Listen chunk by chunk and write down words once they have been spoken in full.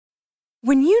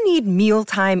When you need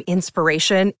mealtime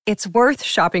inspiration, it's worth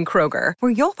shopping Kroger,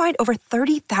 where you'll find over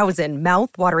 30,000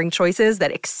 mouth-watering choices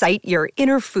that excite your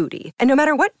inner foodie. And no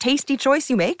matter what tasty choice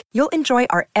you make, you'll enjoy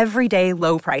our everyday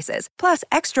low prices, plus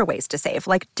extra ways to save,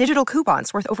 like digital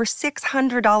coupons worth over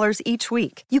 $600 each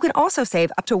week. You can also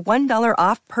save up to $1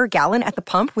 off per gallon at the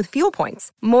pump with fuel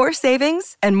points. More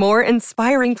savings and more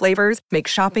inspiring flavors make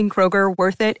shopping Kroger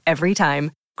worth it every time.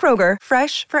 Kroger,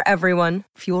 fresh for everyone.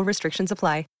 Fuel restrictions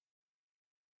apply.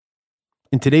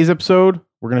 In today's episode,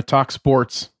 we're going to talk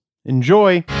sports.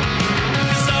 Enjoy.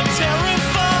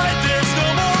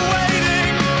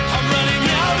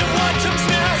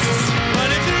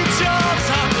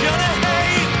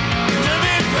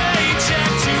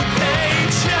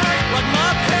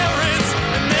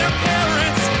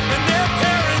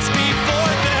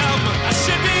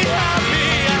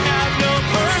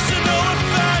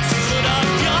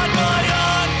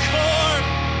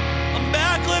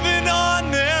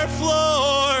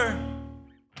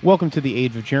 Welcome to the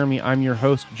Age of Jeremy. I'm your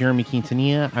host, Jeremy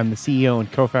Quintanilla. I'm the CEO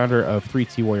and co-founder of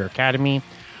 3T Warrior Academy.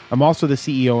 I'm also the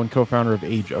CEO and co-founder of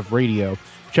Age of Radio.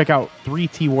 Check out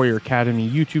 3T Warrior Academy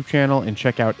YouTube channel and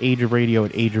check out Age of Radio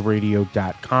at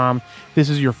ageofradio.com. If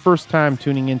this is your first time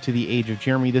tuning into the Age of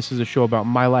Jeremy, this is a show about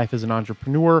my life as an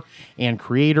entrepreneur and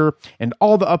creator and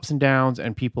all the ups and downs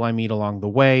and people I meet along the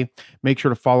way. Make sure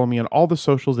to follow me on all the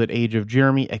socials at Age of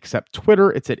Jeremy, except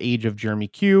Twitter. It's at Age of Jeremy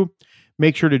Q.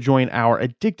 Make sure to join our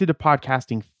Addicted to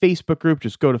Podcasting Facebook group.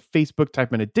 Just go to Facebook,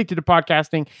 type in Addicted to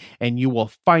Podcasting, and you will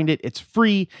find it. It's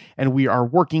free, and we are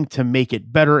working to make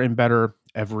it better and better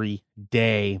every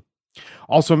day.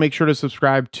 Also, make sure to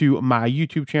subscribe to my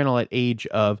YouTube channel at Age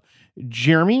of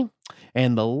Jeremy.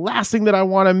 And the last thing that I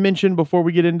want to mention before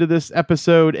we get into this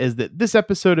episode is that this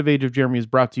episode of Age of Jeremy is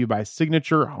brought to you by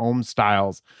Signature Home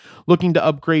Styles. Looking to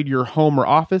upgrade your home or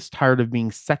office? Tired of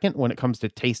being second when it comes to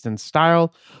taste and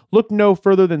style? Look no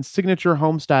further than Signature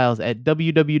Home Styles at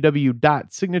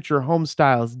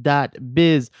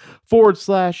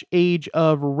www.signaturehomstyles.biz/Age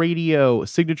of Radio.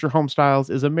 Signature Home Styles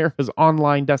is America's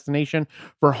online destination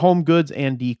for home goods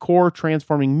and decor,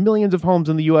 transforming millions of homes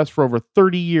in the U.S. for over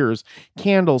 30 years.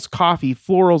 Candles, coffee,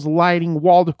 florals, lighting,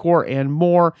 wall decor, and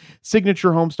more.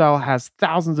 Signature Homestyle has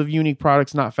thousands of unique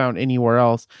products not found anywhere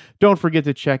else. Don't forget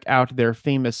to check out their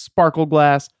famous Sparkle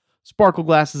Glass. Sparkle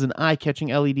Glass is an eye-catching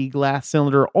LED glass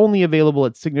cylinder only available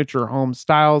at Signature Home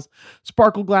Styles.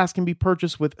 Sparkle Glass can be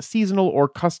purchased with seasonal or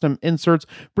custom inserts,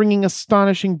 bringing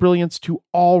astonishing brilliance to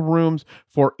all rooms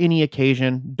for any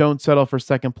occasion. Don't settle for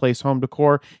second place home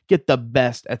decor. Get the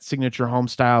best at Signature Home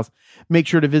Styles. Make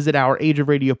sure to visit our Age of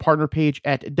Radio partner page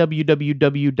at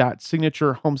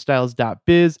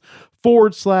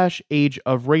www.signaturehomstyles.biz/Age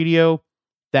of Radio.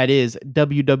 That is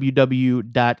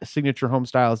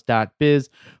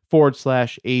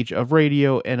www.signaturehomstyles.biz/Age of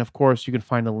Radio. And of course, you can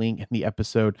find a link in the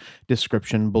episode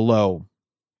description below.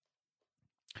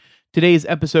 Today's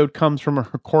episode comes from a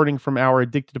recording from our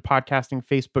Addicted to Podcasting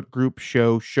Facebook group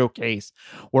show showcase,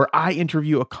 where I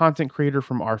interview a content creator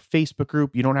from our Facebook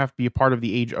group. You don't have to be a part of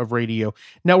the Age of Radio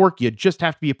network. You just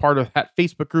have to be a part of that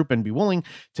Facebook group and be willing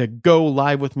to go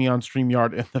live with me on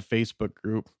StreamYard in the Facebook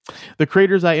group. The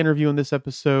creators I interview in this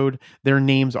episode, their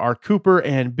names are Cooper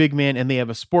and Big Man, and they have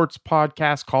a sports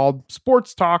podcast called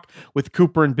Sports Talk with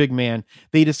Cooper and Big Man.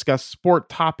 They discuss sport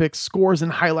topics, scores,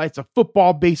 and highlights of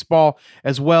football, baseball,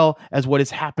 as well as what is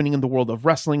happening in the world of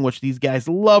wrestling, which these guys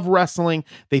love wrestling.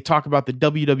 They talk about the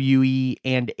WWE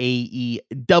and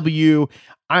AEW.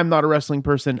 I'm not a wrestling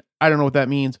person. I don't know what that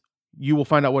means. You will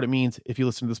find out what it means if you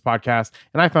listen to this podcast.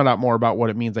 And I found out more about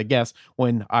what it means, I guess,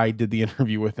 when I did the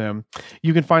interview with them.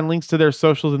 You can find links to their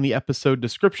socials in the episode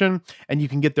description, and you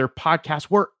can get their podcast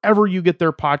wherever you get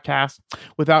their podcast.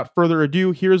 Without further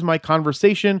ado, here's my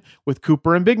conversation with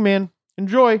Cooper and Big Man.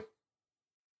 Enjoy.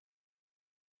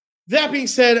 That being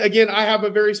said, again, I have a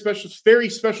very special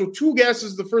two guests.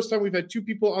 This is the first time we've had two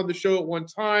people on the show at one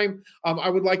time. I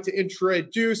would like to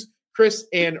introduce Chris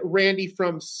and Randy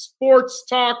from Sports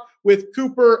Talk with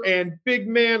Cooper and Big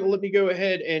Man. Let me go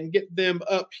ahead and get them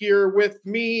up here with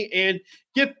me and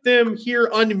get them here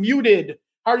unmuted.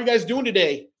 How are you guys doing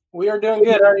today? We are doing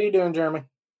good. How are you doing, Jeremy?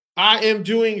 I am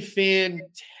doing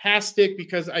fantastic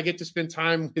because I get to spend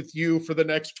time with you for the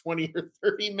next 20 or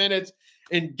 30 minutes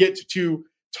and get to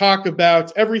talk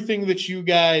about everything that you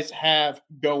guys have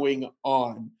going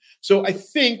on. So I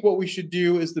think what we should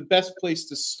do is the best place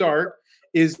to start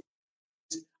is,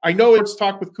 I know it's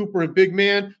Talk with Cooper and Big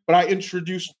Man, but I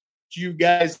introduced you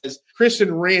guys as Chris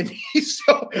and Randy.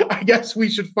 So I guess we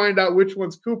should find out which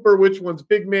one's Cooper, which one's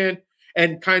Big Man,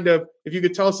 and kind of, if you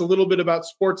could tell us a little bit about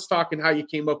Sports Talk and how you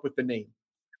came up with the name.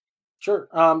 Sure.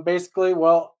 Basically,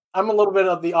 well, I'm a little bit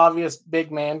of the obvious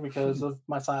big man because of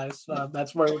my size.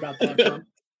 That's where we got that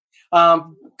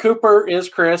from. Cooper is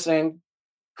Chris, and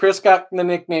Chris got the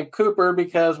nickname Cooper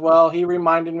because, well, he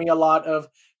reminded me a lot of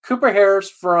Cooper Harris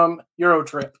from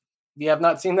Eurotrip. If you have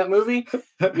not seen that movie,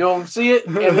 you'll see it,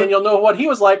 and then you'll know what he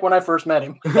was like when I first met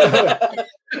him.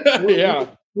 Yeah.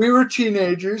 We were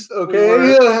teenagers,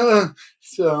 okay?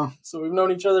 So we've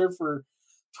known each other for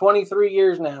 23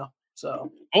 years now.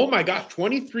 So. Oh my gosh,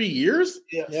 23 years?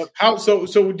 Yeah. Yep. How so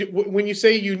when you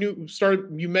say you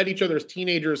met each other as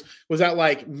teenagers, was that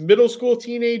like middle school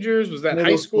teenagers? Was that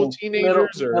high school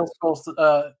teenagers middle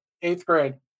school, 8th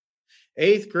grade.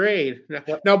 8th grade.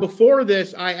 Yep. Now before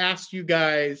this, I asked you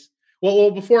guys, well,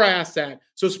 before I asked that,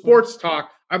 so sports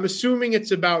talk, I'm assuming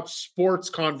it's about sports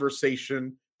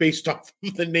conversation based off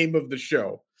of the name of the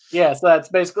show. Yes, that's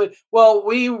basically, well,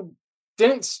 we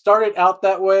didn't start it out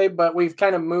that way, but we've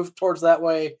kind of moved towards that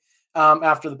way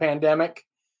after the pandemic.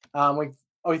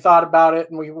 We thought about it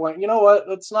and we went, you know what,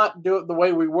 let's not do it the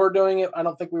way we were doing it. I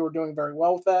don't think we were doing very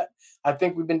well with that. I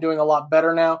think we've been doing a lot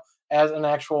better now as an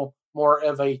actual more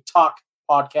of a talk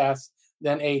podcast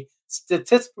than a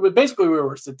basically we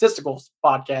were a statistical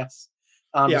podcast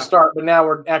to start, but now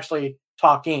we're actually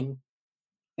talking.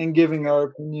 And giving our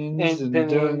opinions and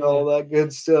doing all that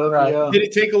good stuff. Right. Yeah. Did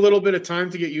it take a little bit of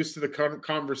time to get used to the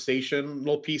conversation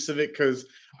little piece of it? Because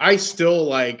I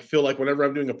still feel like whenever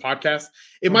I'm doing a podcast,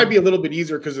 it might be a little bit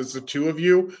easier because it's the two of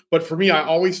you. But for me, I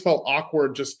always felt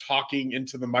awkward just talking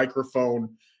into the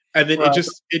microphone. And then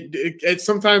it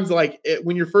sometimes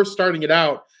when you're first starting it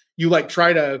out, you I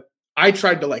tried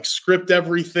to script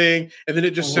everything, and then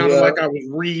it just sounded like I was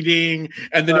reading.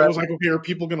 And then it was like, okay, are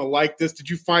people going to like this? Did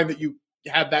you find that you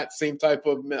had that same type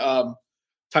of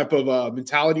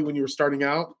mentality when you were starting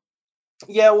out?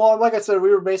 Yeah, well, like I said, we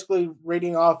were basically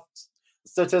reading off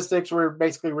statistics. We were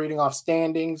basically reading off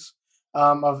standings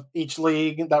of each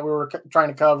league that we were trying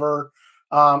to cover,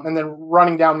 and then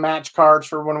running down match cards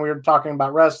for when we were talking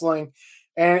about wrestling.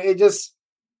 And it just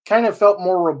kind of felt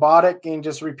more robotic and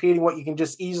just repeating what you can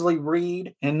just easily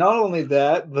read. And not only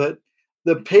that, but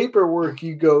the paperwork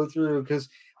you go through, because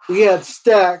we had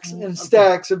stacks and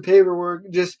stacks of paperwork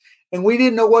and we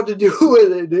didn't know what to do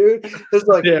with it, dude. It's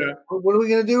like, what are we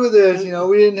going to do with this? You know,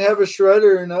 we didn't have a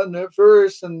shredder or nothing at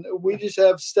first, and we just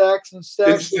have stacks and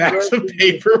stacks of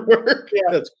paperwork. Yeah.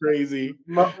 That's crazy.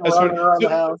 Around the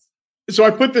house. So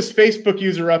I put this Facebook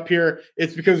user up here.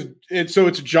 It's because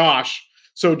it's Josh.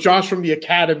 So Josh from the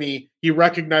Academy, he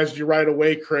recognized you right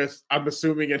away, Chris. I'm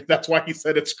assuming, and that's why he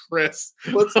said it's Chris.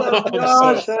 What's up,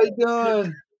 Josh? How you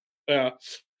doing? Yeah.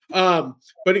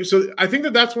 But so I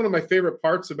think that's one of my favorite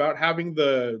parts about having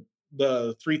the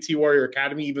 3T Warrior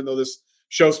Academy, even though this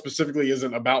show specifically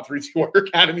isn't about 3T Warrior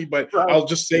Academy, but I'll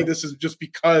just say this is just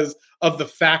because of the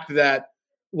fact that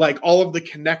all of the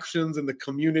connections and the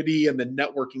community and the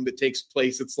networking that takes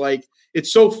place.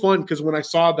 It's so fun because when I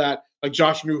saw that,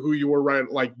 Josh knew who you were, right?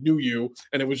 Knew you,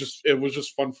 and it was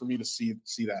just fun for me to see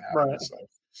that happen.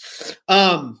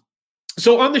 Right.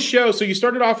 So on the show, so you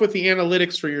started off with the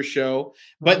analytics for your show,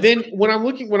 but then when I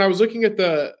was looking at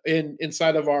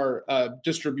inside of our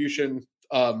distribution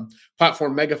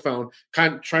platform Megaphone,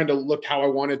 kind of trying to look how I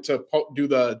wanted to do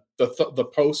the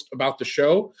post about the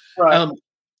show. Right.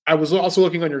 I was also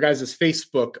looking on your guys'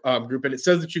 Facebook group, and it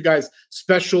says that you guys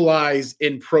specialize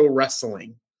in pro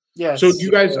wrestling. Yes. So you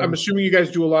guys, I'm assuming you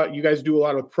guys do a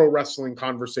lot of pro wrestling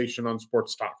conversation on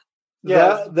Sports Talk.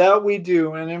 Yeah, that we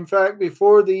do. And in fact,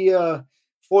 before the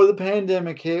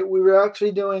pandemic hit, we were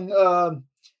actually doing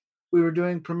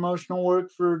promotional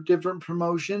work for different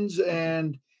promotions,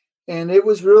 and it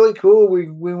was really cool. We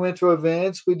went to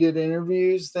events, we did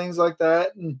interviews, things like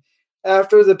that. And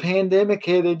after the pandemic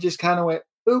hit, it just kind of went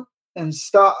boop and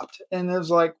stopped. And it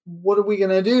was like, what are we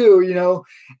gonna do? You know?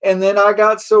 And then I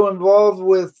got so involved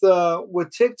with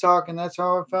TikTok, and that's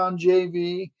how I found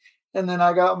JV. And then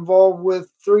I got involved with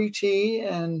 3T,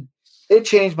 and it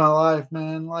changed my life,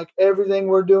 man. Everything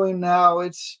we're doing now,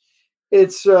 it's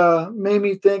made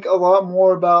me think a lot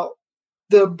more about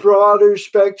the broader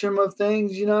spectrum of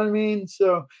things. You know what I mean?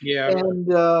 So yeah.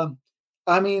 And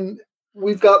I mean,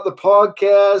 we've got the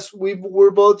podcast.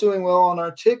 We're both doing well on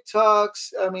our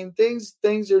TikToks. I mean, things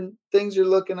are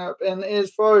looking up. And as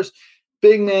far as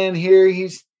Big Man here,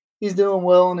 he's doing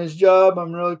well in his job.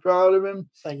 I'm really proud of him.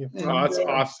 Thank you. And, that's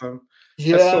awesome.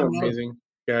 Yeah, that's so amazing,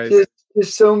 guys.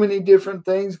 There's so many different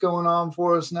things going on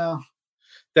for us now.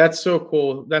 That's so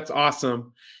cool. That's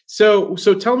awesome. So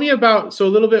tell me about a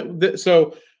little bit.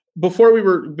 So before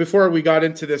we got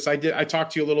into this, I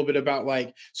talked to you a little bit about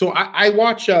I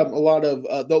watch a lot of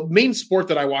the main sport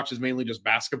that I watch is mainly just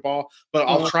basketball, but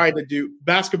I'll try to do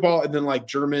basketball and then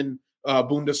German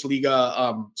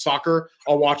Bundesliga soccer.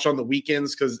 I'll watch on the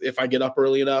weekends because if I get up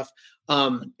early enough.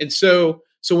 And so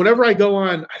whenever I go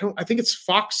on, I think it's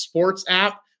Fox Sports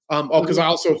app. Because I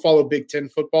also follow Big Ten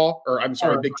football, or I'm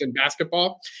sorry, Big Ten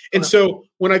basketball. And so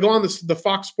when I go on the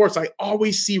Fox Sports, I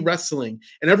always see wrestling.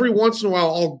 And every once in a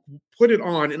while, I'll put it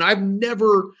on. And I've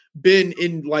never been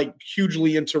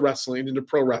hugely into wrestling, into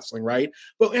pro wrestling, right?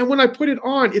 And when I put it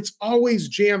on, it's always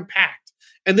jam-packed.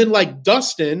 And then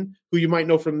Dustin, who you might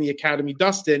know from the Academy,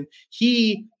 Dustin,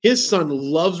 his son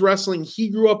loves wrestling. He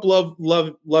grew up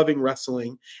loving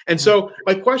wrestling. And so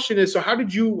my question is, so how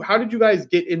did you guys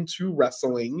get into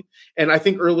wrestling? And I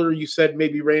think earlier you said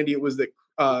maybe Randy, it was that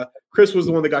Chris was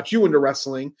the one that got you into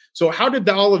wrestling. So how did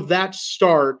all of that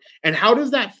start? And how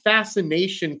does that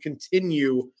fascination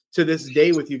continue to this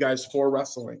day with you guys for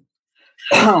wrestling?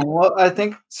 Well, I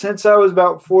think since I was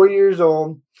about 4 years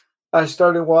old, I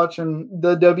started watching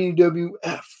the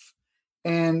WWF,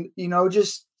 and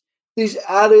just these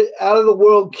out of the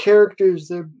world characters.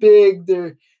 They're big.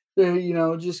 They're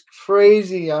just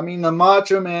crazy. I mean, the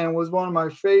Macho Man was one of my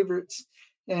favorites,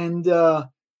 and I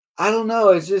don't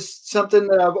know. It's just something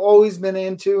that I've always been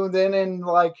into. And then in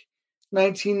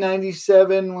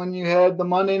 1997, when you had the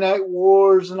Monday Night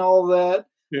Wars and all that.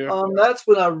 Yeah. That's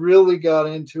when I really got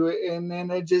into it, and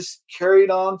then it just carried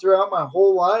on throughout my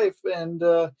whole life. And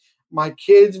my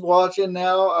kids watching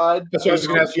now. That's what I was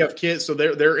going to ask. You have kids, so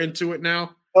they're into it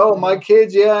now. Oh, my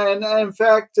kids, yeah, and in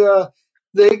fact,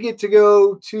 they get to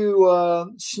go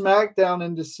to SmackDown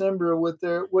in December with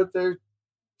their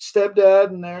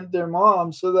stepdad and their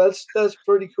mom. So that's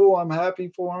pretty cool. I'm happy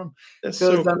for them because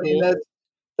so cool. I mean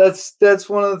that's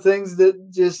one of the things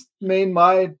that just made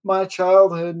my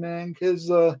childhood, man. Because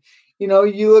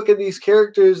you look at these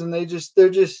characters and they're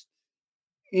just.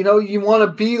 You want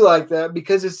to be like that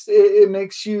because it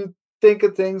makes you think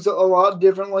of things a lot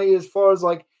differently as far as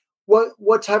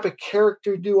what type of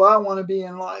character do I want to be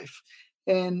in life?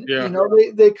 And,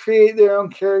 they create their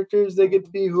own characters. They get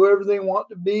to be whoever they want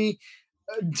to be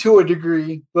to a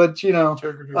degree, but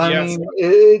I mean,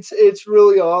 it's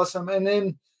really awesome. And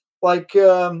then what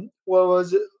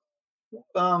was it?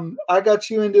 I got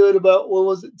you into it about, what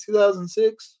was it?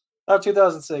 2006? Oh,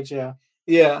 2006. Yeah.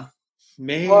 Yeah,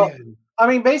 man. Well, I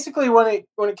mean, basically, when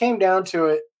it came down to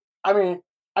it, I mean,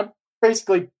 I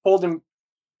basically pulled him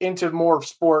into more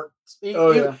sports. He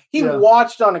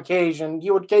watched on occasion.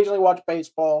 He would occasionally watch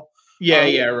baseball.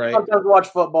 Yeah, right. Sometimes watch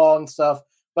football and stuff.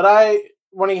 But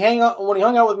when he hung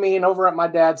out with me and over at my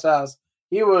dad's house,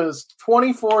 he was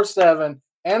 24/7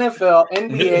 NFL,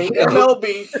 NBA,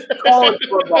 MLB, college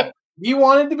football. He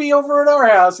wanted to be over at our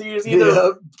house. He was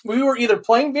we were either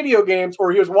playing video games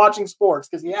or he was watching sports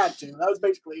because he had to. That was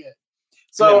basically it.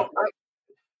 So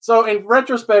in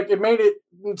retrospect, it made it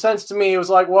sense to me. It was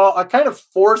like, well, I kind of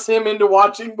force him into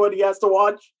watching what he has to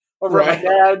watch over at my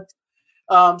dad's.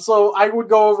 So I would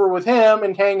go over with him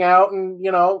and hang out, and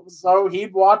so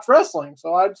he'd watch wrestling.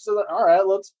 So I'd say, all right,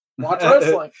 let's watch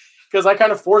wrestling because I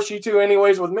kind of force you to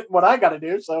anyways with what I got to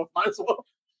do. So might as well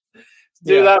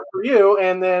do that for you.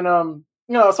 And then so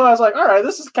I was like, all right,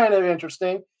 this is kind of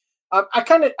interesting.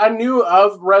 I knew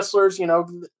of wrestlers,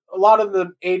 a lot of the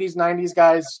 80s, 90s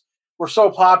guys were so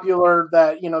popular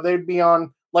that, they'd be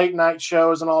on late night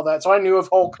shows and all that. So I knew of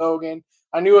Hulk Hogan.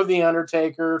 I knew of The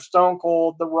Undertaker, Stone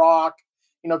Cold, The Rock,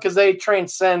 because they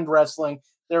transcend wrestling.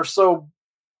 They're so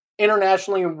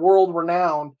internationally and world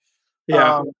renowned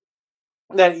that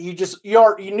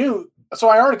you knew. So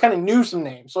I already kind of knew some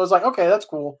names. So I was like, okay, that's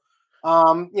cool.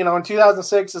 In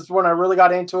 2006 is when I really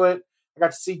got into it. I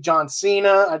got to see John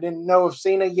Cena. I didn't know of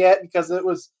Cena yet because that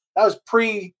was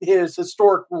pre his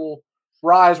historical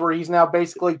rise, where he's now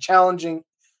basically challenging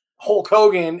Hulk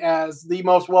Hogan as the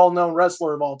most well-known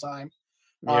wrestler of all time.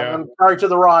 I'm sorry to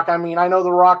The Rock. I mean, I know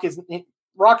The Rock's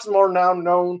more now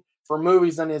known for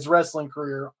movies than his wrestling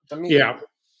career to me. Yeah.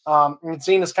 And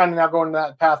Cena's kind of now going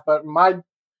that path, but my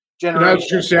generation. I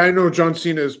was going to say, I know John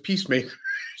Cena is Peacemaker.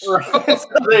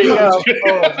 There you go.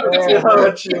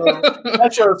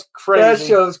 That show's crazy. That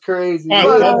show's crazy. I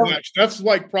love that. That's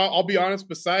I'll be honest,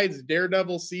 besides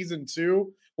Daredevil season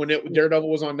 2, when Daredevil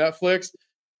was on Netflix,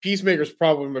 Peacemaker's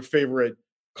probably my favorite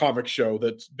comic show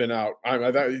that's been out.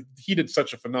 He did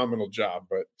such a phenomenal job,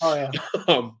 but so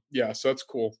that's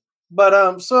cool. But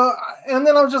and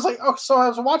then I was just like, so I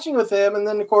was watching with him, and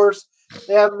then of course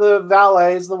they have the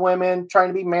valets, the women trying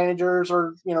to be managers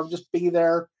or just be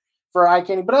there for eye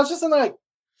candy. But I was just like,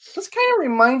 this kind of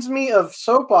reminds me of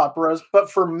soap operas,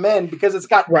 but for men, because it's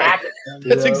got action.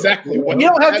 That's exactly what. You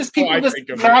don't have just people just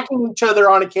attacking each other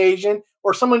on occasion,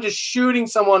 or someone just shooting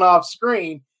someone off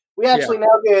screen. We actually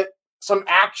now get some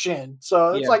action.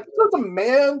 So it's like it's a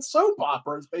man soap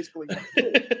opera. Is basically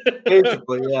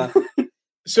basically, yeah.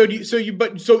 So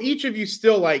each of you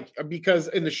still, like, because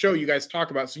in the show you guys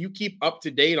talk about, so you keep up to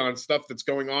date on stuff that's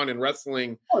going on in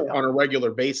wrestling on a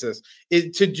regular basis. To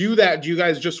do that, do you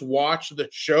guys just watch the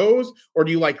shows, or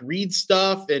do you like read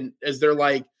stuff? And is there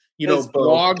like,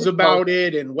 blogs about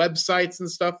it and websites and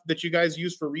stuff that you guys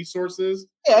use for resources?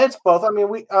 Yeah, it's both. I mean,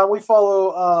 we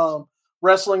follow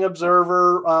Wrestling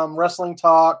Observer, Wrestling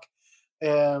Talk,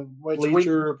 which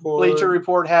Bleacher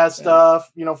Report has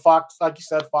stuff. Fox, like you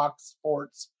said, Fox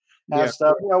Sports has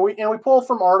stuff. We pull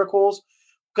from articles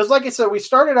because, like I said, we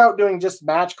started out doing just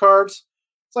match cards.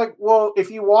 It's like, well, if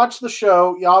you watch the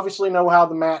show, you obviously know how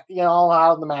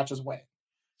the matches went.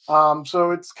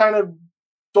 So it's kind of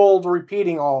dull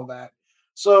repeating all of that.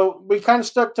 So we kind of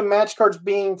stuck to match cards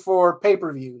being for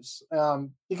pay-per-views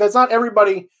because not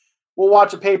everybody will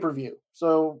watch a pay-per-view.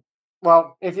 So,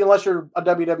 well, unless you're a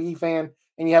WWE fan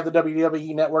and you have the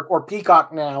WWE Network or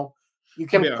Peacock now, you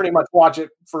can pretty much watch it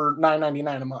for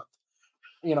 $9.99 a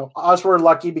month. Us, we're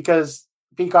lucky because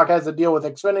Peacock has a deal with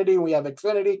Xfinity. We have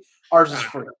Xfinity. Ours is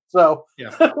free. So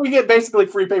we get basically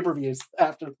free pay-per-views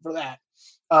for that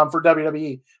for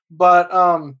WWE. But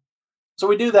so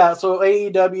we do that. So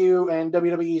AEW and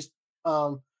WWE's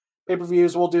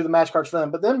pay-per-views, we'll do the match cards for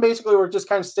them. But then basically we're just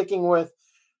kind of sticking with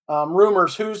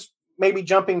rumors, who's maybe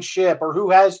jumping ship or who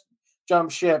has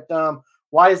jumped ship.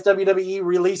 Why is WWE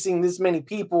releasing this many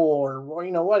people or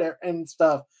whatever and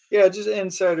stuff. Yeah, just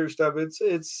insider stuff.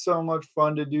 It's so much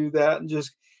fun to do that and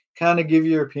just kind of give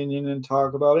your opinion and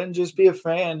talk about it and just be a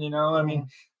fan. I mean,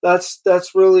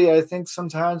 that's really, I think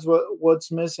sometimes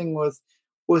what's missing with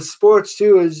sports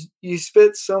too is you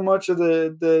spit so much of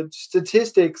the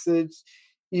statistics that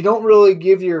you don't really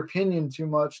give your opinion too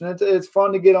much. And it's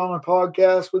fun to get on a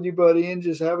podcast with your buddy and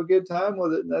just have a good time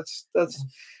with it. And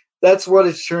that's what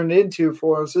it's turned into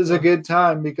for us, is a good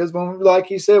time. Because like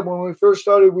you said, when we first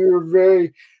started, we were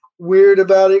very weird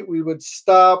about it. We would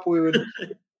stop, we would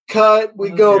cut,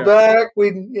 we'd go back.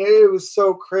 It was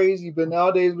so crazy. But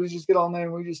nowadays we just get on there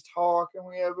and we just talk and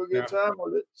we have a good time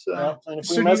with it. And if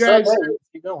we mess up,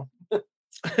 keep going.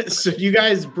 So you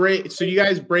guys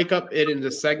break up it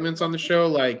into segments on the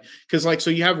show, so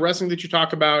you have wrestling that you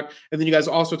talk about, and then you guys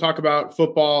also talk about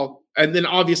football, and then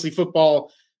obviously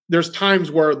football, there's times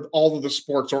where all of the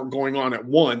sports aren't going on at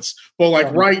once,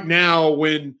 but right now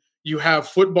when you have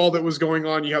football that was going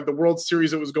on, you have the World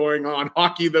Series that was going on,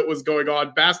 hockey that was going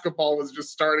on, basketball was just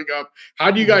starting up.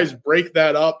 How do you guys break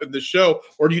that up in the show,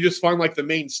 or do you just find like the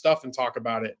main stuff and talk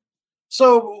about it?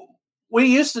 So we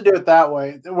used to do it that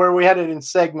way, where we had it in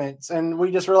segments, and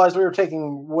we just realized we were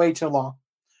taking way too long.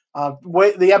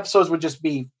 The episodes would just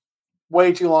be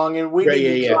way too long, and we're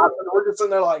just sitting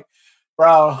there like,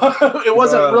 bro, it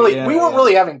wasn't we weren't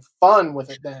really having fun with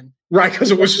it then. Right,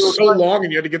 because it was just so long,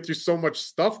 and you had to get through so much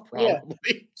stuff, probably.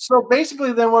 Yeah. So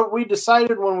basically, then what we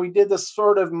decided when we did this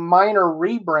sort of minor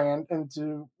rebrand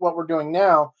into what we're doing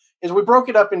now is we broke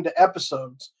it up into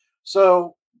episodes.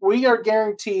 So we are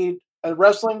guaranteed a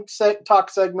wrestling talk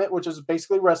segment, which is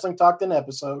basically wrestling talk an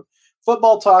episode,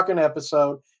 football talk an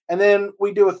episode, and then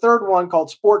we do a third one called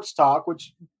sports talk,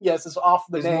 which is off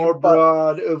the name, more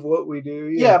broad of what we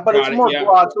do. But it's more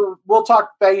broad. So we'll talk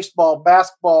baseball,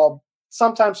 basketball,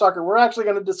 sometimes soccer. We're actually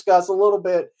going to discuss a little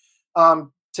bit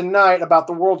tonight about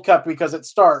the World Cup because it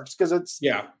starts it's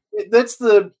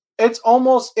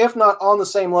almost, if not on the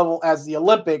same level as the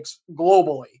Olympics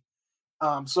globally.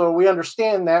 So we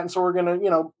understand that, and so we're going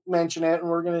to, mention it, and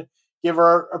we're going to give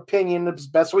our opinion as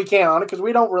best we can on it because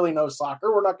we don't really know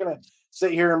soccer. We're not going to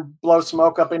sit here and blow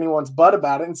smoke up anyone's butt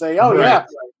about it and say, we're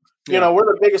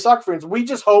the biggest soccer fans. We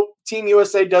just hope Team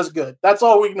USA does good. That's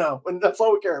all we know, and that's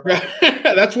all we care about.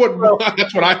 That's what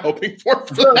I'm hoping for.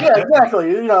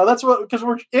 Exactly. That's what, because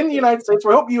we're in the United States.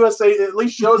 We hope USA at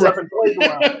least shows up and plays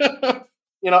well.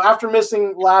 After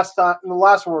missing last time in the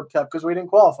last World Cup because we didn't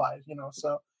qualify.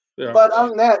 So. Yeah. But other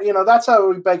than that, that's how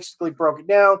we basically broke it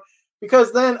down.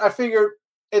 Because then I figured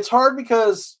it's hard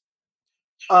because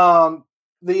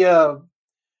the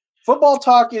football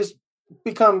talk is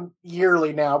become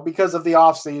yearly now because of the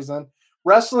off season.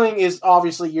 Wrestling is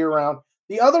obviously year round.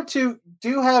 The other two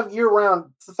do have year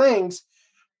round things,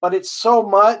 but it's so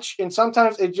much, and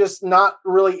sometimes it's just not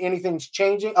really anything's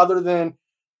changing other than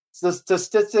the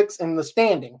statistics and the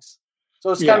standings. So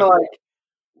it's kind of like,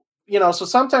 so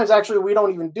sometimes actually we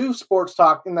don't even do sports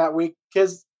talk in that week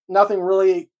because nothing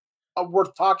really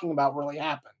worth talking about really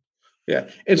happened. Yeah.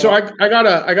 And so I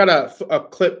got a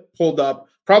clip pulled up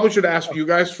Probably should ask you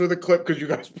guys for the clip because you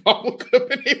guys probably could have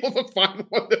been able to find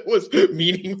one that was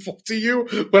meaningful to you.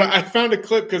 But I found a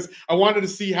clip because I wanted to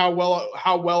see how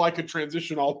well I could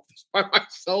transition all of this by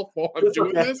myself while I'm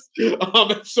doing this.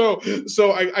 So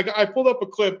I pulled up a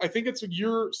clip. I think it's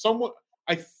someone.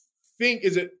 I think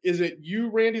is it you,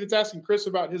 Randy, that's asking Chris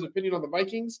about his opinion on the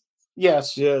Vikings?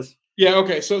 Yes. Yeah.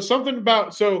 Okay. So something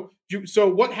about so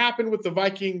what happened with the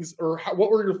Vikings, or what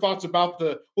were your thoughts about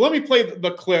the? Well, let me play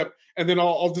the clip, and then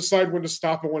I'll decide when to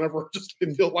stop it whenever I just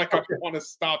feel like I want to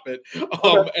stop it,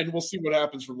 and we'll see what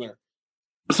happens from there.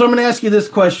 So I'm going to ask you this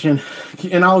question,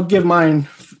 and I'll give mine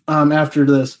after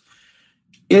this.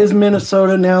 Is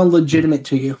Minnesota now legitimate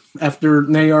to you after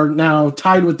they are now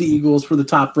tied with the Eagles for the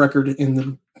top record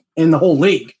in the whole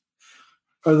league?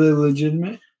 Are they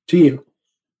legitimate to you?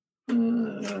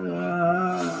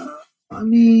 I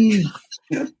mean,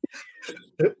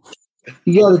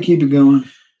 you got to keep it going.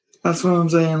 That's what I'm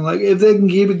saying. Like, if they can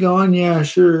keep it going, yeah,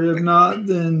 sure. If not,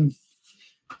 then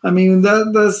I mean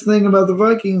that's the thing about the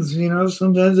Vikings. You know,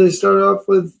 sometimes they start off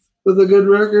with a good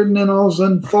record and then all of a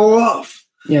sudden fall off.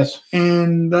 Yes,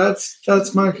 and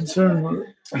that's my concern with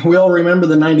it. We all remember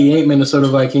the '98 Minnesota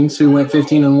Vikings, who went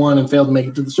 15-1 and failed to make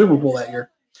it to the Super Bowl that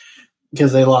year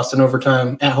because they lost in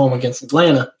overtime at home against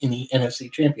Atlanta in the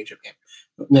NFC Championship game.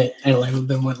 Atlanta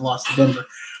then went and lost to Denver.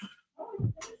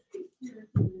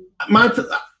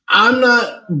 I'm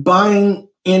not buying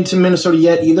into Minnesota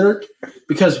yet either,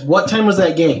 because what time was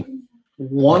that game?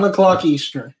 1:00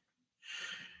 Eastern.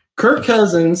 Kirk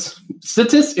Cousins,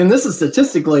 and this is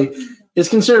statistically, is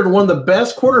considered one of the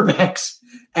best quarterbacks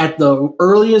at the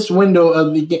earliest window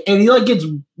of the game, and he gets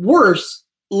worse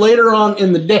later on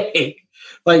in the day.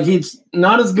 Like, he's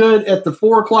not as good at the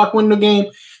 4:00 window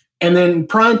game, and then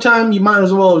prime time, you might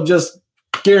as well have just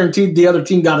guaranteed the other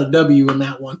team got a W in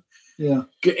that one. Yeah,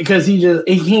 because he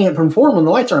can't perform when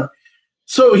the lights are on.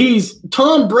 So he's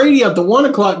Tom Brady at the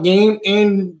 1:00 game,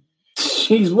 and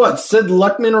he's what, Sid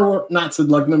Luckman, or not Sid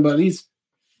Luckman, but he's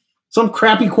some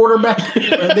crappy quarterback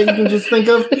that you can just think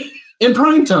of in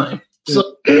prime time. So,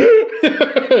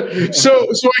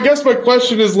 so I guess my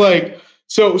question is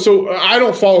so I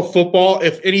don't follow football.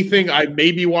 If anything, I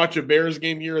maybe watch a Bears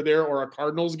game here or there, or a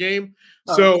Cardinals game.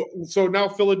 So now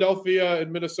Philadelphia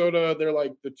and Minnesota,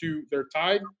 they're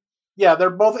tied. Yeah, they're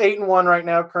both 8-1 right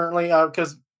now currently,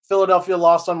 because Philadelphia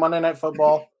lost on Monday Night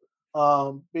Football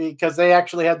because they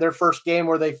actually had their first game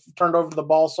where they turned over the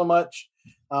ball so much.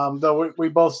 Though we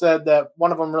both said that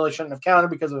one of them really shouldn't have counted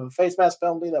because of a face mask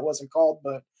penalty that wasn't called,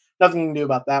 but nothing you can do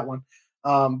about that one.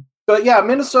 But yeah,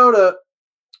 Minnesota,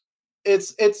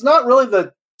 it's not really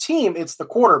the team, it's the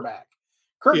quarterback.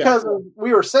 Kirk Cousins,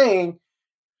 we were saying,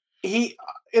 he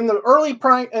in the early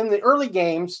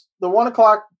games, the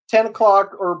 1:00,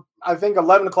 10:00, or I think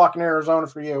 11:00 in Arizona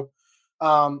for you.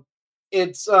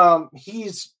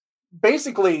 He's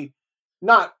basically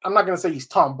not. I'm not going to say he's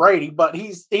Tom Brady, but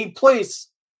he plays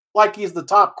like he's the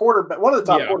top quarterback, one of the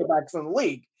top quarterbacks in the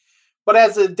league. But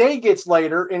as the day gets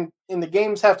later, and the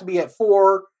games have to be at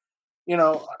 4,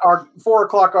 our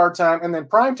 4:00 our time, and then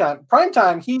prime time. Prime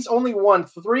time, he's only won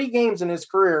 3 games in his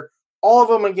career, all of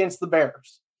them against the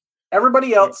Bears.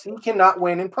 Everybody else, he cannot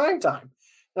win in prime time.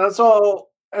 And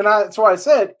that's why I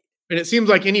said. And it seems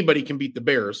like anybody can beat the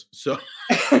Bears. So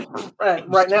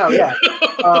right now, yeah.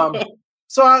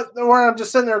 Where I'm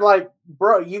just sitting there like,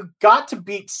 bro, you got to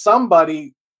beat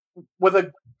somebody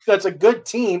that's a good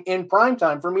team in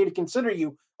primetime for me to consider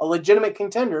you a legitimate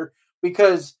contender,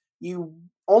 because you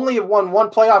only have won one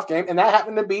playoff game, and that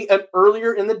happened to be an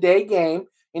earlier in the day game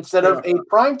instead of a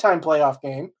primetime playoff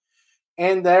game.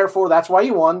 And therefore, that's why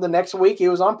he won. The next week, he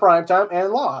was on primetime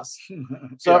and lost.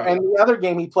 So, and the other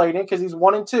game he played in, because he's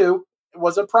 1-2, it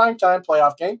was a primetime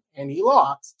playoff game, and he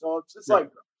lost. So it's like,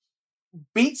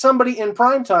 beat somebody in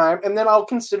primetime, and then I'll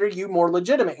consider you more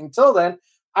legitimate. Until then,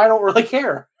 I don't really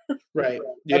care. Right.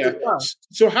 Yeah.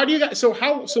 So how do you guys? So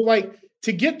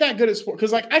to get that good at sport?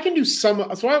 Because I can do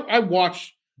some. So I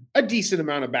watch a decent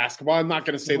amount of basketball. I'm not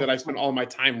going to say that I spend all my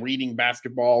time reading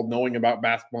basketball, knowing about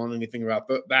basketball and anything about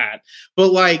that.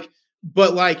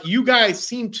 But you guys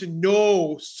seem to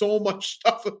know so much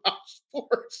stuff about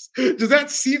sports. Does that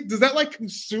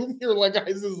consume your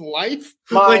guys' life?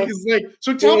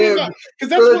 So tell me about, because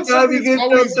that's what something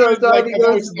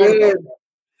always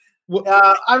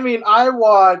I mean, I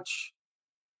watch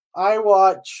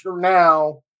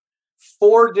now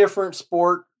 4 different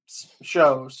sports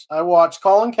shows. I watch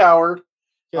Colin Cowherd,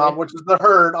 which is The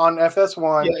Herd on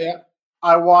FS1. Yeah.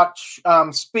 I watch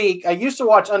Speak. I used to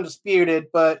watch Undisputed,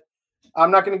 but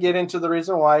I'm not going to get into the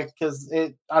reason why, because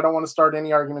I don't want to start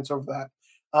any arguments over that.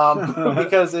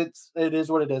 Because it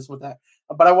is what it is with that.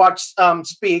 but I watch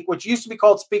Speak, which used to be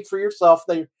called Speak for Yourself.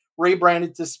 They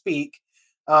rebranded to Speak,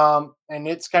 and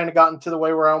it's kind of gotten to the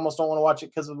way where I almost don't want to watch it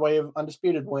because of the way of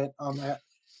Undisputed went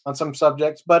on some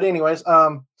subjects. But anyways,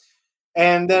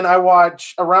 and then I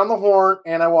watch Around the Horn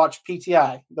and I watch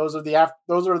PTI. Those are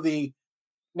the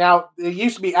now it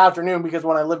used to be afternoon because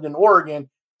when I lived in Oregon,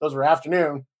 those were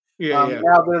afternoon. Now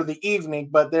they're the evening,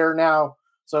 but they're now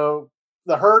so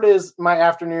the Herd is my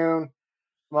afternoon,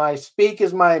 my Speak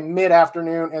is my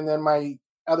mid-afternoon, and then my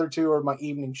other two are my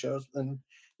evening shows. And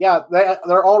yeah,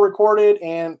 they're all recorded,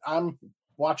 and I'm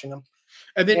watching them.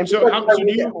 And then, so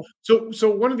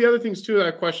one of the other things too that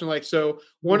I question, like, so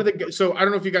I don't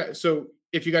know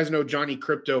if you guys know Johnny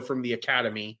Crypto from the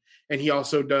Academy, and he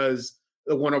also does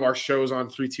one of our shows on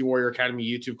 3T Warrior Academy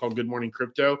YouTube called Good Morning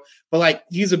Crypto. But like,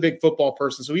 he's a big football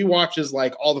person, so he watches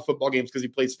like all the football games because he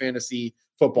plays fantasy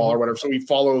football or whatever. So he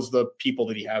follows the people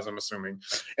that he has, I'm assuming.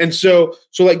 And so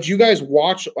like, do you guys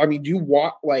watch? I mean, do you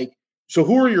watch like? So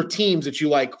who are your teams that you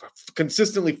like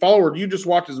consistently follow, or do you just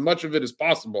watch as much of it as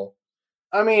possible?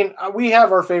 I mean, we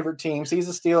have our favorite teams. He's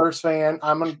a Steelers fan.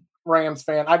 I'm a Rams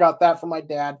fan. I got that from my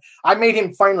dad. I made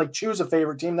him finally choose a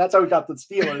favorite team. That's how he got the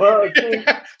Steelers.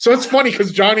 So it's funny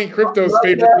because Johnny Crypto's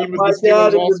favorite team is the Steelers. My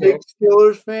dad also. is a big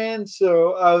Steelers fan,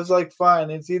 so I was like, fine.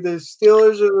 It's either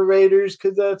Steelers or the Raiders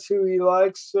because that's who he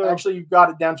likes. So actually, you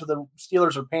got it down to the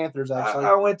Steelers or Panthers. Actually,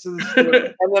 I went to the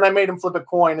Steelers, and then I made him flip a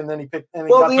coin, and then he picked. And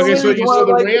so the Rams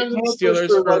and the Steelers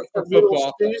for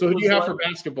football. So who do you have for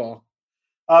basketball?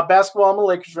 Basketball, I'm a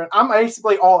Lakers fan. I'm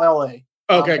basically all LA.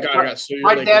 Okay, got it. So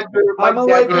my dad.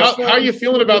 How are you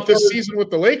feeling about this season with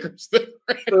the Lakers?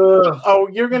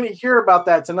 You're going to hear about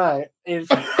that tonight. If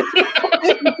you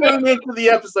tune into the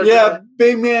episode. Yeah, tonight.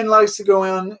 Big Man likes to go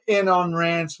in on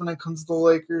rants when it comes to the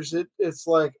Lakers. It's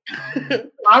like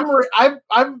I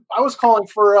was calling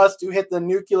for us to hit the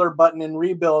nuclear button and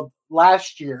rebuild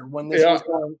last year when this was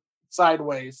going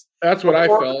sideways. That's what I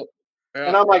felt. Yeah.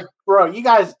 And I'm like, bro, you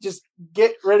guys just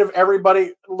get rid of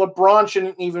everybody. LeBron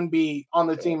shouldn't even be on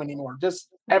the team anymore. Just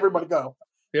everybody go.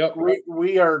 Yep.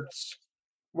 We're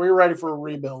ready for a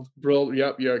rebuild. Bro,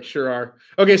 yep, yeah, sure are.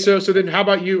 Okay, so then how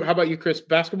about you, Chris?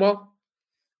 Basketball?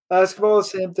 Basketball,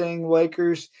 same thing.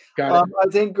 Lakers. Got it. I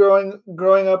think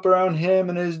growing up around him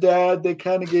and his dad, they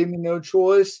kind of gave me no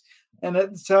choice. And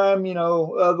at the time,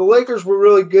 the Lakers were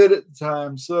really good at the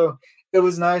time, so it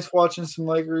was nice watching some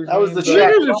Lakers. That was the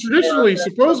Lakers are traditionally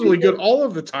supposedly good all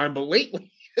of the time, but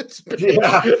lately it's been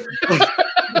I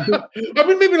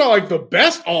mean, maybe not like the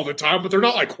best all the time, but they're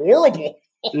not like horrible.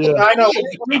 Yeah. I know.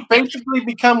 We basically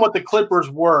become what the Clippers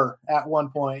were at one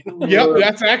point. Yep,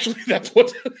 that's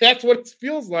what it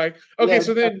feels like. Okay, yeah,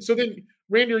 so then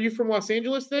Randy, are you from Los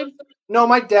Angeles then? No,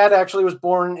 my dad actually was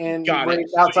born in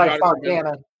outside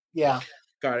Fontana. Yeah.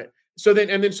 Got it. So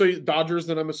Dodgers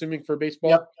then, I'm assuming, for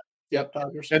baseball? Yep.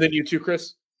 Dodgers. And then you too,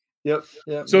 Chris? Yep.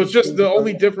 So it's just the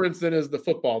only difference then is the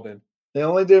football then. The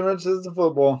only difference is the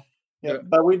football. Yeah,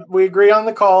 but we agree on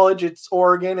the college. It's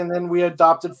Oregon, and then we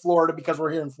adopted Florida because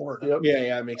we're here in Florida. Yep.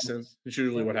 Yeah, it makes sense. It's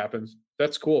usually what happens.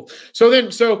 That's cool. So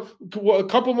a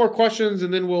couple more questions,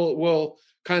 and then we'll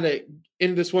kind of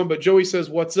end this one. But Joey says,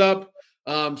 "What's up?"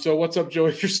 So what's up, Joey?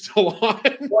 If you're still on,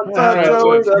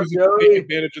 what's up, Joey? Take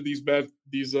advantage of these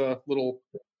little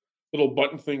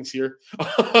button things here.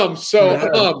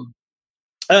 So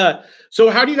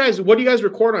what do you guys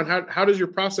record on? How does your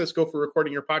process go for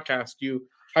recording your podcast?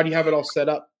 How do you have it all set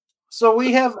up? So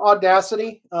we have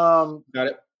Audacity. Got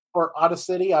it. Or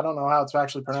Audacity. I don't know how it's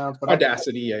actually pronounced, but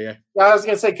Audacity. Yeah. I was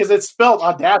gonna say because it's spelled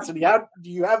Audacity. How do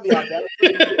you have the Audacity?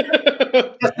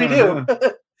 Yes, we do.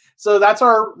 So that's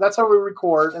how we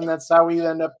record, and that's how we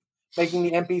end up making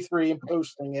the MP3 and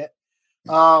posting it.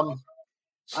 I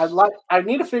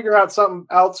need to figure out something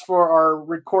else for our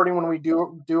recording when we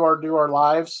do our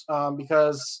lives,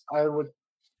 because I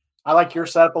like your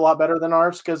setup a lot better than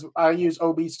ours because I use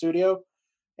OB Studio,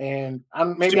 and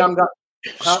So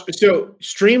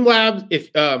Streamlabs.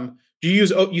 If do you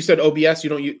use? You said OBS.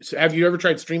 You don't use. Have you ever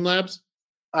tried Streamlabs?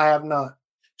 I have not.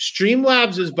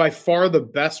 Streamlabs is by far the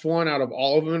best one out of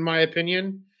all of them, in my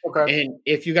opinion. Okay. And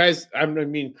if you guys,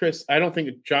 Chris, I don't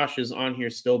think Josh is on here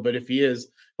still, but if he is,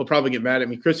 he'll probably get mad at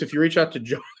me. Chris, if you reach out to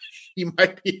Josh, he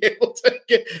might be able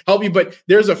to help you. But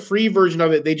there's a free version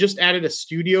of it. They just added a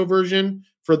studio version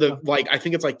for I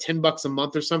think it's like $10 a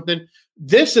month or something.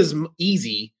 This is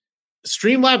easy.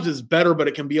 Streamlabs is better, but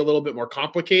it can be a little bit more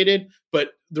complicated.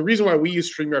 But the reason why we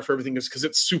use StreamYard for everything is because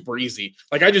it's super easy.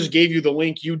 Like, I just gave you the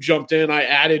link, you jumped in, I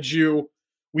added you.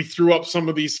 We threw up some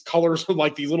of these colors of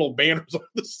like these little banners on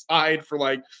the side for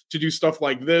to do stuff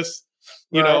like this,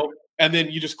 you know, and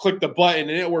then you just click the button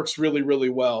and it works really, really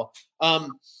well.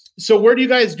 So where do you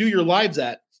guys do your lives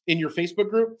at? In your Facebook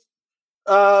group?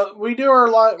 We do our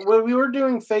live. We were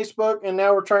doing Facebook, and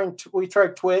now we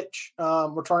tried Twitch.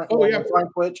 We're trying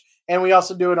Twitch, and we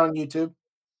also do it on YouTube.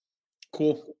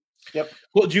 Cool. Yep.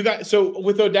 Well, do you guys? So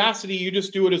with Audacity, you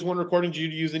just do it as one recording. Do you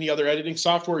use any other editing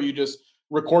software? Or you just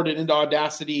record it into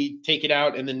Audacity, take it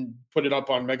out, and then put it up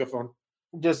on Megaphone?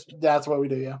 That's what we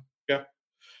do. Yeah. Yeah.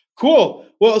 Cool.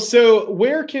 Well, so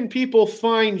where can people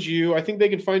find you? I think they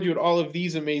can find you at all of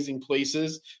these amazing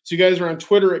places. So you guys are on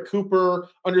Twitter at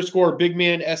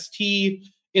Cooper_BigmanST,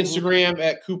 Instagram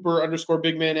at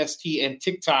Cooper_BigmanST, and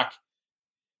TikTok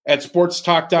at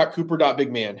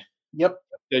sportstalk.cooper.bigman. Yep.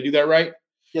 Did I do that right?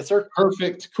 Yes, sir.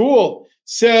 Perfect. Cool.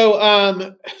 So,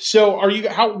 are you,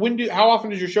 how often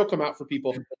does your show come out for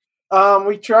people?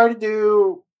 We try to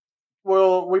do,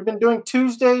 we've been doing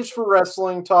Tuesdays for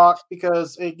wrestling talk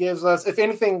because it gives us, if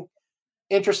anything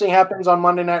interesting happens on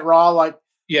Monday Night Raw, like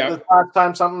the last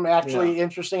time something actually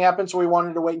interesting happened. So we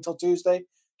wanted to wait until Tuesday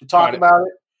to talk about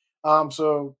it.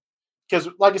 So, because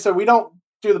like I said, we don't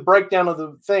do the breakdown of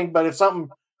the thing, but if something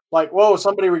like, whoa,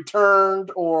 somebody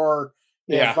returned, or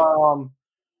if,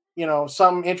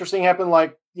 something interesting happened,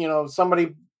 like,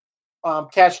 somebody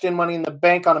cashed in Money in the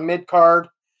Bank on a mid-card,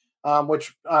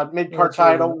 mid-card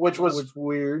title, which was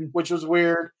weird.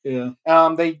 Yeah.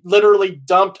 They literally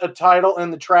dumped a title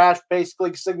in the trash,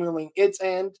 basically signaling its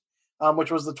end,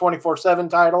 which was the 24/7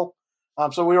 title.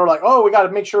 So we were like, oh, we got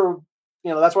to make sure,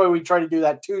 that's why we try to do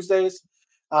that Tuesdays.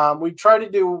 We try to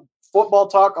do football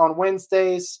talk on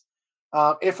Wednesdays.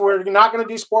 If we're not going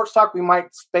to do sports talk, we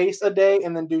might space a day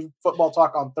and then do football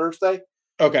talk on Thursday.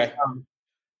 Okay.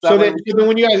 So then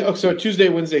when you guys, so Tuesday,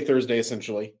 Wednesday, Thursday,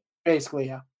 essentially. Basically,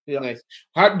 yeah. Yeah. Nice.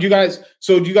 Do you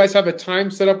guys have a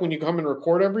time set up when you come and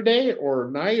record every day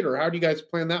or night, or how do you guys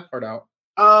plan that part out?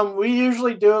 We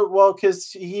usually do it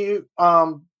because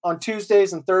on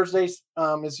Tuesdays and Thursdays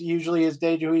is usually his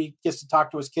day he gets to talk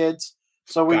to his kids.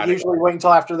 So we usually wait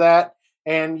until after that.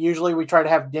 And usually we try to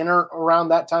have dinner around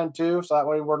that time too. So that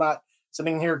way we're not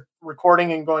sitting here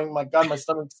recording and going, my God, my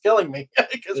stomach's killing me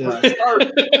because we're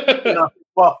starving.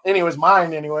 Well, anyways,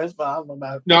 mine anyways, but I don't know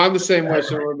about it. No, I'm the same way.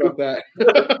 So don't worry about that.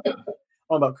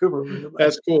 What about Cooper?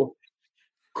 That's cool.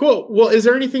 Cool. Well, is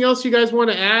there anything else you guys want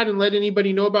to add and let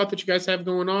anybody know about that you guys have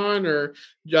going on, or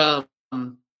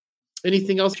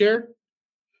anything else here?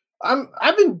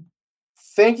 I've been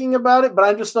thinking about it, but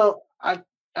I just don't.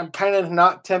 I'm kind of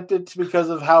not tempted because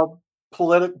of how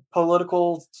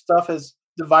political stuff has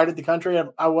divided the country.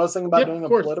 I was thinking about doing a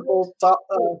political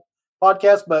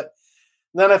podcast, but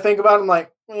then I think about it, I'm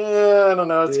like, I don't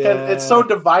know. It's so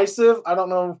divisive. I don't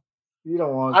know. You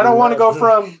don't want. I don't want to go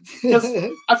from, because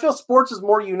I feel sports is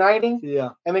more uniting. Yeah.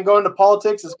 And then going to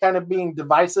politics is kind of being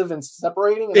divisive and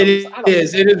separating. And It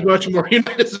is much more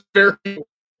uniting.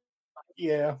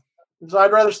 Yeah. So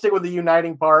I'd rather stick with the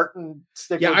uniting part and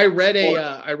stick. Yeah, with I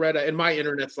read and my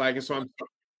internet's lagging, so I'm.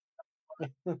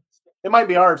 It might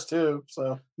be ours too.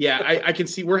 So yeah, I can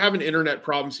see we're having internet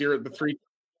problems here at the 3.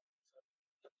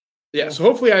 Yeah, so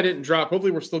hopefully I didn't drop.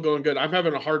 Hopefully we're still going good. I'm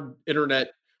having a hard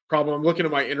internet problem. I'm looking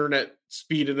at my internet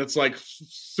speed and it's like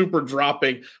super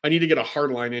dropping. I need to get a hard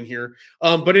line in here.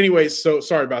 But anyways, so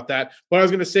sorry about that. What I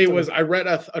was going to say was I read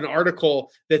an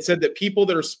article that said that people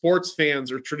that are sports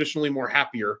fans are traditionally more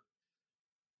happier.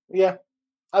 Yeah,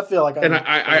 I feel like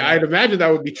I'd imagine that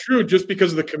would be true just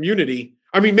because of the community.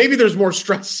 I mean, maybe there's more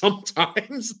stress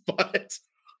sometimes, but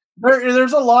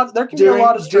there's a lot. There can be a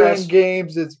lot of stress during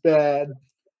games. It's bad.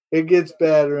 It gets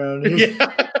bad around here.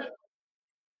 Yeah.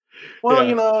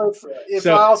 Well, if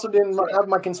I also didn't have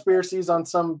my conspiracies on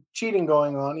some cheating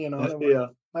going on,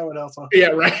 I would also. Yeah,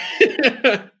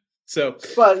 right. So,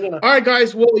 but all right,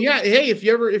 guys. Well, yeah. Hey, if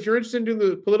you're interested in doing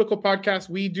the political podcast,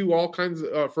 we do all kinds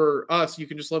for us. You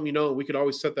can just let me know. We could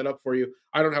always set that up for you.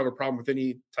 I don't have a problem with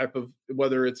any type of,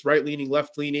 whether it's right leaning,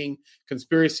 left leaning,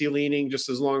 conspiracy leaning, just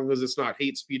as long as it's not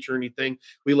hate speech or anything.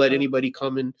 We let anybody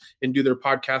come in and do their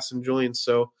podcast and join.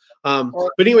 So,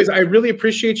 but anyways, I really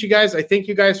appreciate you guys. I thank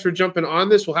you guys for jumping on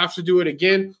this. We'll have to do it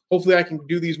again. Hopefully I can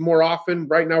do these more often.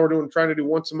 Right now we're trying to do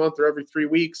once a month or every 3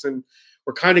 weeks, and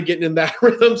we're kind of getting in that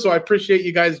rhythm. So I appreciate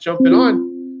you guys jumping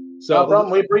on. So no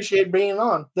problem. We appreciate being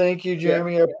on. Thank you,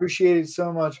 Jeremy. I appreciate it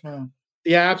so much, man.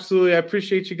 Yeah, absolutely. I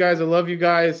appreciate you guys. I love you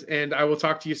guys, and I will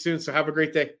talk to you soon. So have a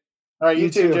great day. All right.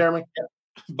 You too, Jeremy.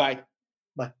 Bye.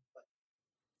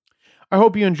 I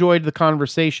hope you enjoyed the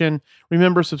conversation.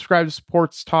 Remember, subscribe to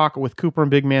Sports Talk with Cooper and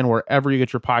Big Man wherever you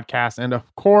get your podcasts. And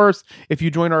of course, if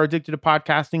you join our Addicted to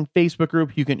Podcasting Facebook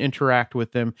group, you can interact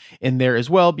with them in there as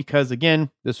well, because again,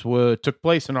 this took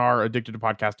place in our Addicted to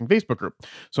Podcasting Facebook group.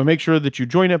 So make sure that you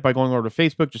join it by going over to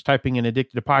Facebook, just typing in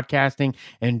Addicted to Podcasting,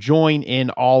 and join in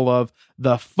all of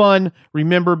the fun.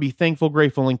 Remember, be thankful,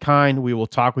 grateful, and kind. We will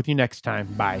talk with you next time.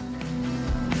 Bye.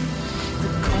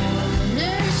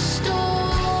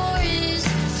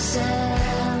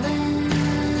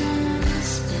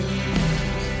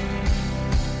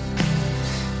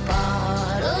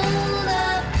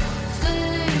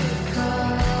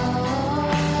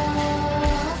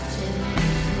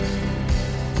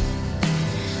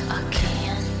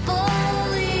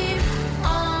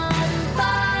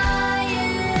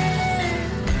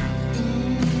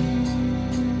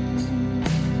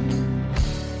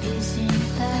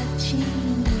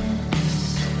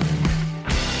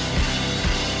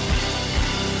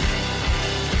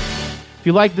 If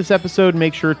you like this episode,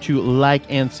 make sure to like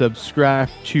and subscribe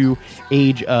to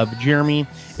Age of Jeremy.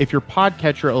 If your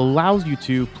podcatcher allows you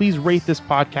to, please rate this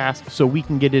podcast so we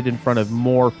can get it in front of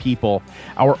more people.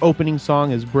 Our opening song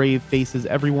is Brave Faces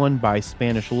Everyone by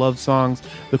Spanish Love Songs.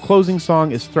 The closing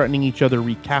song is Threatening Each Other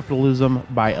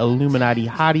Recapitalism by Illuminati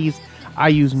Hotties. I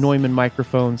use Neumann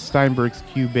microphones, Steinberg's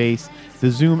Cubase,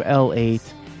 the Zoom L8,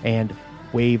 and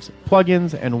Waves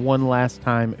plugins. And one last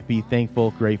time, be thankful,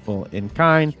 grateful, and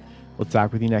kind. We'll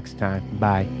talk with you next time.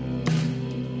 Bye.